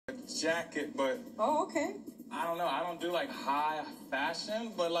jacket, but Oh, okay. I don't know. I don't do like high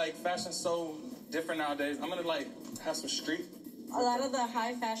fashion, but like fashion's so different nowadays. I'm gonna like have some street. A lot of the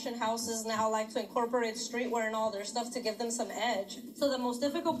high fashion houses now like to incorporate streetwear and all their stuff to give them some edge. So the most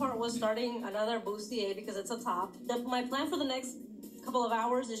difficult part was starting another bustier because it's a top. My plan for the next couple of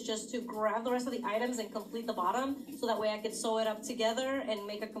hours is just to grab the rest of the items and complete the bottom, so that way I could sew it up together and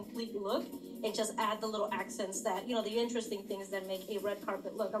make a complete look and just add the little accents that, you know, the interesting things that make a red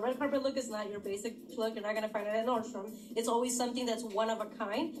carpet look. A red carpet look is not your basic look. You're not going to find it at Nordstrom. It's always something that's one of a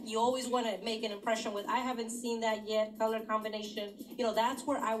kind. You always want to make an impression with, I haven't seen that yet, color combination. You know, that's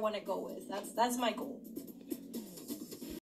where I want to go with. That's my goal.